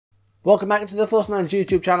Welcome back to the Force 9's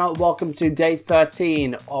YouTube channel. Welcome to day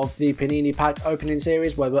 13 of the Panini pack opening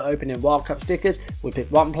series where we're opening World Cup stickers. We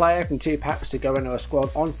pick one player from 2 packs to go into a squad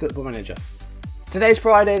on Football Manager. Today's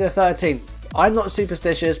Friday the 13th. I'm not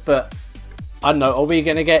superstitious, but I don't know, are we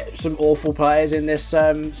going to get some awful players in this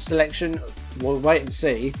selection? We'll wait and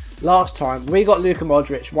see. Last time we got Luka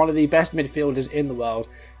Modric, one of the best midfielders in the world,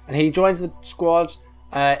 and he joins the squad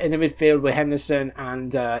in the midfield with Henderson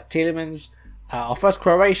and Tielemans. Our first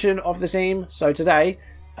Croatian of the team. So today,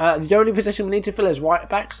 the only position we need to fill is right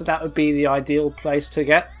back, so that would be the ideal place to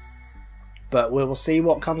get. But we will see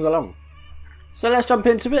what comes along. So let's jump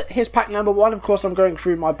into it. Here's pack number 1. Of course, I'm going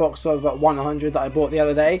through my box of 100 that I bought the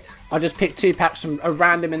other day. I just picked 2 packs from a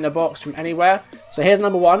random in the box from anywhere. So here's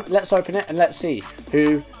number 1. Let's open it and let's see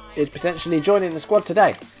who is potentially joining the squad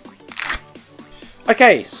today.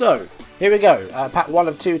 Okay, so here we go. Pack 1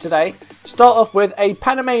 of 2 today. Start off with a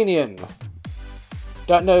Panamanian.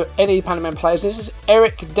 Don't know any Panamanian players. This is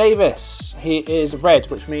Eric Davis. He is red,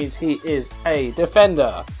 which means he is a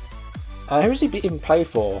defender. Who does he even play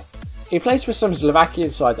for? He plays for some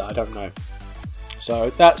Slovakian side that I don't know. So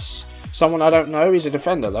that's someone I don't know. He's a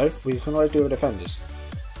defender though. We can always do with defenders.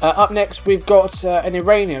 Up next we've got an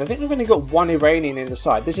Iranian. I think we've only got one Iranian in the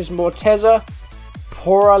side. This is Morteza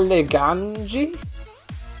Poraliganji.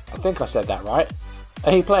 I think I said that right.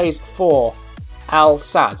 He plays for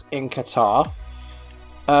Al-Shahrani in Qatar.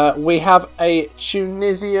 We have a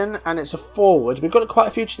Tunisian, and it's a forward. We've got quite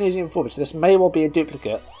a few Tunisian forwards, so this may well be a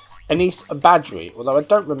duplicate. Anis Badri, although I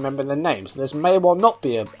don't remember the name, so this may well not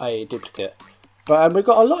be a duplicate. But we've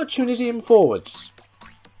got a lot of Tunisian forwards.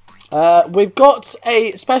 We've got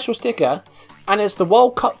a special sticker, and it's the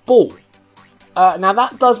World Cup ball. Now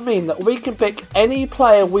that does mean that we can pick any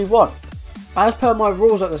player we want. As per my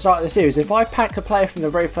rules at the start of the series, if I pack a player from the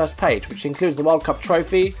very first page, which includes the World Cup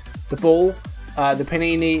trophy, the ball, the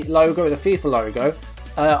Panini logo, the FIFA logo,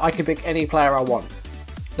 I can pick any player I want.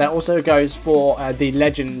 That also goes for the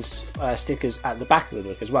Legends stickers at the back of the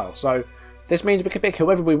book as well. So this means we can pick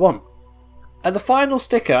whoever we want. The final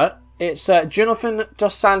sticker, it's Jonathan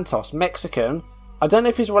Dos Santos, Mexican. I don't know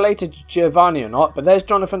if he's related to Giovanni or not, but there's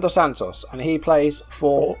Jonathan Dos Santos, and he plays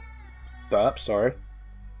for...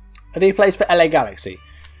 And he plays for LA Galaxy.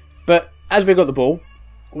 But as we got the ball,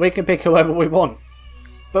 we can pick whoever we want.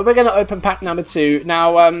 But we're going to open pack number 2.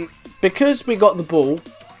 Now, because we got the ball,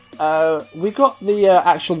 we got the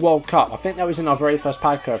actual World Cup. I think that was in our very first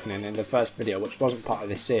pack opening in the first video, which wasn't part of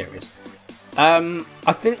this series. I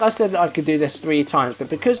think I said that I could do this 3 times, but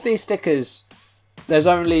because these stickers, there's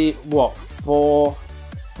only, what, 4?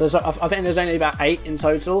 I think there's only about 8 in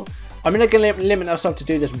total. I'm only going to limit myself to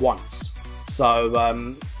do this once. So,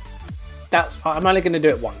 I'm only going to do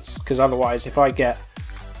it once, because otherwise, if I get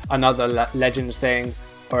another Legends thing,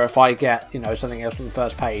 or if I get, you know, something else from the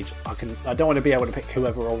first page, I don't want to be able to pick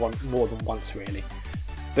whoever I want more than once, really.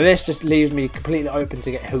 But this just leaves me completely open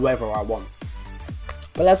to get whoever I want.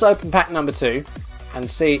 But let's open pack number 2 and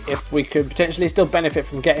see if we could potentially still benefit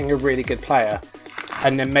from getting a really good player,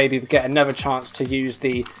 and then maybe get another chance to use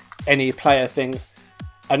the any player thing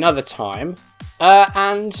another time.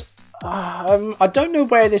 I don't know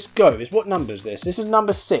where this goes. What number is this? This is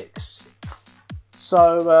number 6.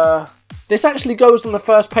 So, this actually goes on the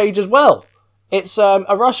first page as well. It's a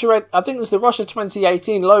Russia, I think it's the Russia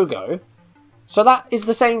 2018 logo. So that is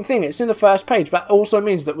the same thing. It's in the first page, but also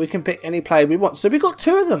means that we can pick any player we want. So we got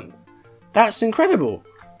 2 of them. That's incredible.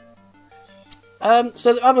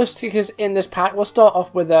 So the other stickers in this pack, we'll start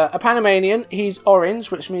off with a Panamanian. He's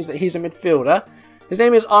orange, which means that he's a midfielder. His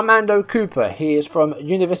name is Armando Cooper. He is from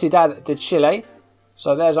Universidad de Chile.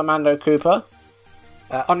 So there's Armando Cooper.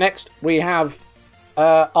 Up next, we have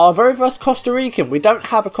our very first Costa Rican. We don't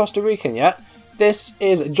have a Costa Rican yet. This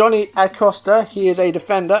is Johnny Acosta. He is a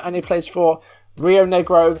defender and he plays for Rio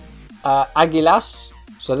Negro Águilas.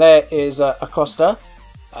 So there is Acosta,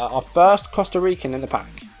 our first Costa Rican in the pack.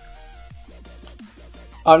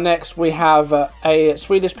 Up next we have a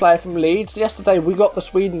Swedish player from Leeds. Yesterday we got the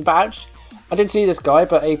Sweden badge. I didn't see this guy,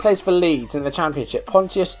 but he plays for Leeds in the Championship.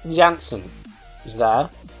 Pontius Jansson is there.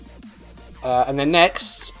 And then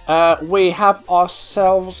next, we have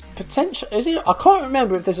ourselves potential. I can't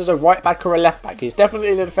remember if this is a right back or a left back. He's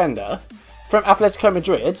definitely the defender from Atletico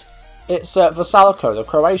Madrid. It's Vasalko, the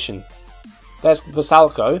Croatian. There's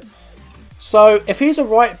Vasalko. So if he's a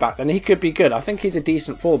right back, then he could be good. I think he's a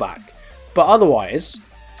decent fullback. But otherwise,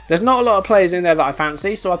 there's not a lot of players in there that I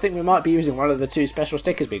fancy. So I think we might be using one of the 2 special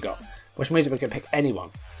stickers we got, which means we can pick anyone.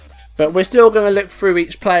 But we're still going to look through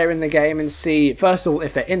each player in the game and see, first of all,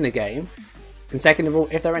 if they're in the game. And second of all,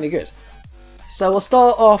 if they're any good. So we'll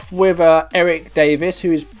start off with Eric Davis,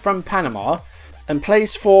 who's from Panama. and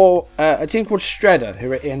plays for a team called Streda,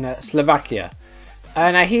 who are in Slovakia.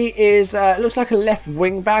 Now he is looks like a left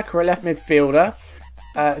wing back or a left midfielder.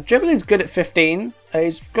 Dribbling's good at 15.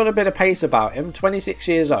 He's got a bit of pace about him. 26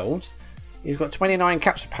 years old. He's got 29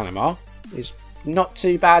 caps for Panama. He's not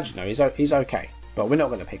too bad, you know. He's okay, but we're not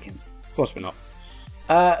going to pick him. Of course we're not.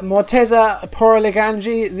 Morteza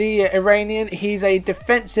Poroliganji, the Iranian. He's a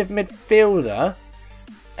defensive midfielder.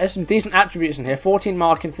 There's some decent attributes in here. 14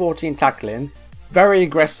 marking, 14 tackling. Very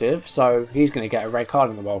aggressive, so he's going to get a red card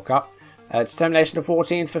in the World Cup. Determination of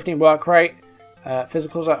 14, 15 work rate.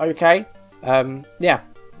 Physicals are okay. Yeah,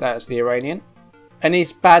 that's the Iranian.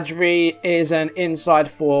 Anis Badri is an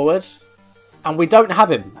inside forward. And we don't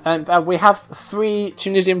have him. And we have 3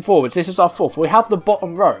 Tunisian forwards. This is our 4th. We have the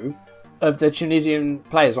bottom row of the Tunisian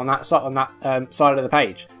players on that side of the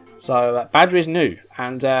page. So Badri is new.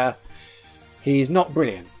 And he's not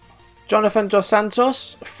brilliant. Jonathan Dos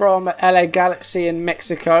Santos from LA Galaxy in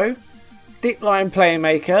Mexico. Deep line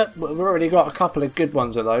playmaker. We've already got a couple of good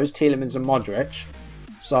ones of those. Tielemans and Modric.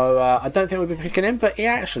 So I don't think we'll be picking him. But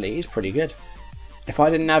he's pretty good. If I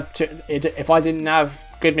didn't have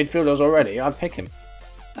good midfielders already, I'd pick him.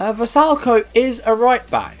 Vasalko is a right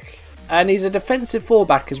back. And he's a defensive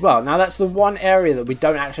fullback as well. Now that's the one area that we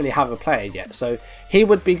don't actually have a player yet. So he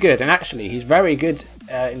would be good. And actually he's very good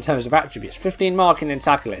in terms of attributes. 15 marking and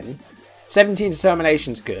tackling. 17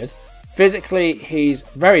 determination's good. Physically he's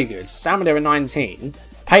very good. Stamina 19.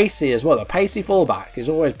 Pacey as well. A pacey fullback is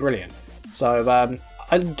always brilliant. So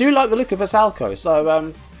I do like the look of Vasalko.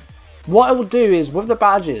 So what I will do is with the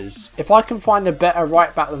badges, if I can find a better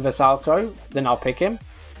right back than Vasalko, then I'll pick him.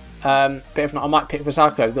 But if not, I might pick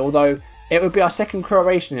Vasalko, although it would be our second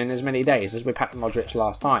Croatian in as many days as we packed Modric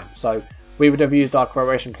last time. So we would have used our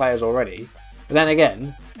Croatian players already. But then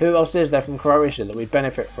again, who else is there from Croatia that we'd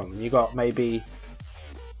benefit from? You got maybe,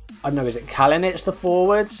 I don't know, is it Kalinic the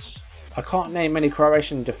forwards? I can't name many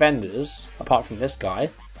Croatian defenders apart from this guy.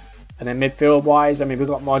 And then midfield wise, I mean, we've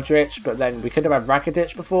got Modric, but then we could have had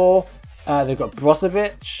Rakitic before. They've got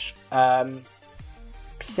Brozovic.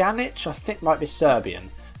 Pjanic, I think, might be Serbian.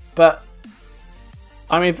 But,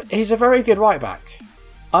 I mean, he's a very good right back.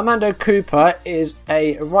 Armando Cooper is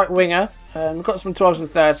a right winger. We've got some 12s and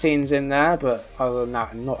 13s in there, but other than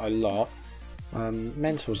that, not a lot.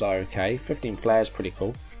 Mentals are okay. 15 flares, pretty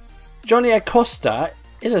cool. Johnny Acosta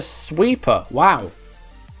is a sweeper. Wow.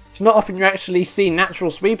 It's not often you actually see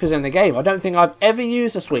natural sweepers in the game. I don't think I've ever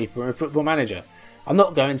used a sweeper in Football Manager. I'm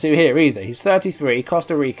not going to here either. He's 33,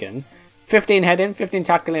 Costa Rican. 15 heading, 15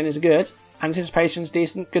 tackling is good. Anticipation's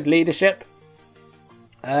decent, good leadership.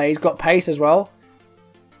 He's got pace as well.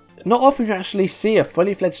 Not often you actually see a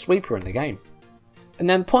fully fledged sweeper in the game. And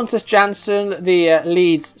then Pontus Jansson, the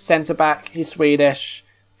Leeds centre-back. He's Swedish.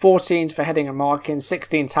 14s for heading and marking,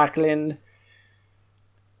 16 tackling.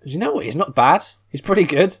 You know what? He's not bad. He's pretty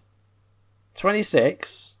good.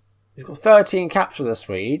 26. He's got 13 caps for the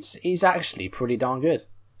Swedes. He's actually pretty darn good.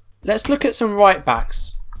 Let's look at some right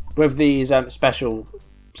backs with these special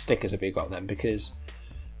stickers that we've got then, because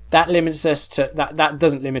that limits us to that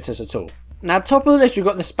doesn't limit us at all. Now, top of the list, you've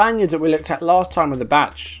got the Spaniards that we looked at last time with the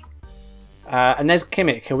badge. And there's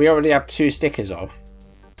Kimmich, who we already have 2 stickers of.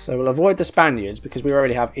 So we'll avoid the Spaniards because we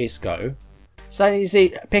already have Isco. So you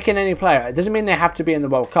see, picking any player, it doesn't mean they have to be in the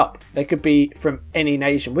World Cup. They could be from any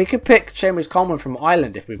nation. We could pick Seamus Coleman from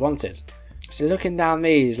Ireland if we wanted. So looking down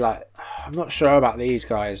these, like, I'm not sure about these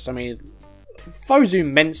guys. I mean, Fosu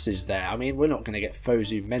Mensah's there. I mean, we're not going to get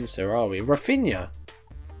Fosu Mensah, are we? Rafinha.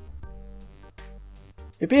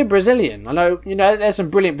 It'd be a Brazilian. I know, you know, there's some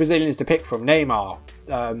brilliant Brazilians to pick from. Neymar,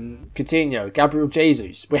 Coutinho, Gabriel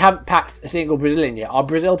Jesus. We haven't packed a single Brazilian yet. Our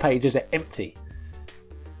Brazil pages are empty.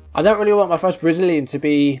 I don't really want my first Brazilian to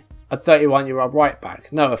be a 31-year-old right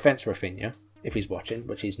back. No offence, Rafinha, if he's watching,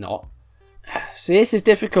 which he's not. See, this is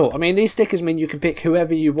difficult. I mean, these stickers mean you can pick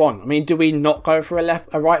whoever you want. I mean, do we not go for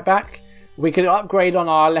a right back? We could upgrade on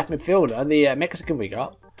our left midfielder, the Mexican we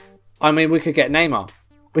got. I mean, we could get Neymar.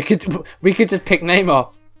 We could just pick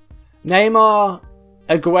Neymar. Neymar,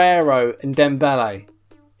 Aguero, and Dembele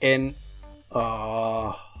in.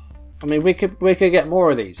 I mean, we could get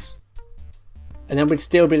more of these. And then we'd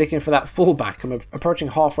still be looking for that fullback. I'm approaching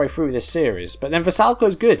halfway through this series. But then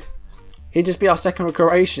Vasalko's good. He'd just be our second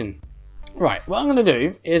Croatian. Right, what I'm going to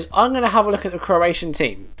do is I'm going to have a look at the Croatian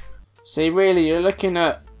team. See, really, you're looking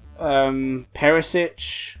at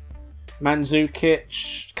Perisic,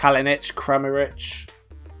 Mandzukic, Kalinic, Kramaric,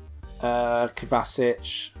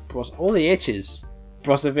 Kovacic, all the itches.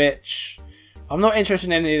 Brozovic. I'm not interested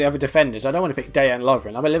in any of the other defenders. I don't want to pick Dejan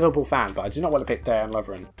Lovren. I'm a Liverpool fan, but I do not want to pick Dejan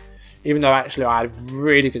Lovren. Even though actually I had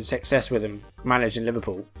really good success with him managing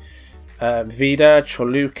Liverpool. Vida,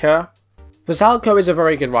 Choluka. Vasalko is a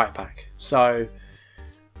very good right back. So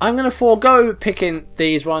I'm going to forego picking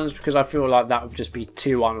these ones because I feel like that would just be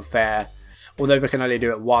too unfair. Although we can only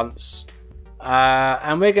do it once.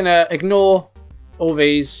 And we're going to ignore all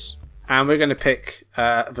these. And we're going to pick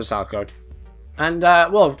Vasalko. And,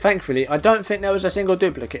 well, thankfully, I don't think there was a single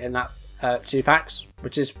duplicate in that 2 packs.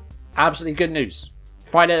 Which is absolutely good news.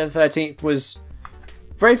 Friday the 13th was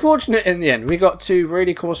very fortunate in the end. We got 2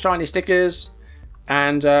 really cool shiny stickers.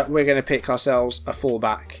 And we're going to pick ourselves a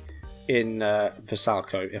fullback in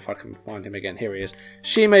Vasalko. If I can find him again. Here he is.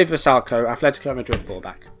 Shime Vasalko, Atletico Madrid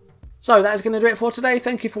fullback. So that is going to do it for today.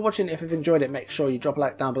 Thank you for watching. If you've enjoyed it, make sure you drop a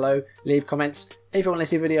like down below. Leave comments. If you want to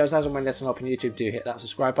see videos as and when they're up on YouTube, do hit that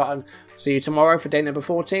subscribe button. See you tomorrow for day number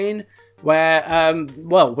 14. Where,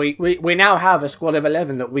 well, we now have a squad of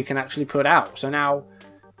 11 that we can actually put out. So now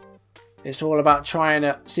it's all about trying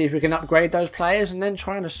to see if we can upgrade those players. And then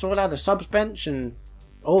trying to sort out a subs bench and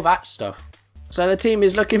all that stuff. So the team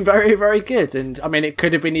is looking very, very good. And, I mean, it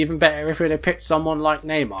could have been even better if we'd have picked someone like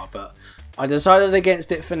Neymar. But I decided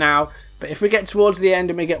against it for now, but if we get towards the end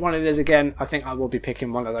and we get one of these again, I think I will be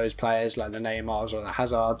picking one of those players like the Neymars or the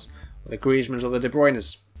Hazards or the Griezmanns or the De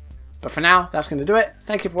Bruynes. But for now, that's going to do it.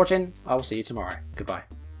 Thank you for watching. I will see you tomorrow. Goodbye.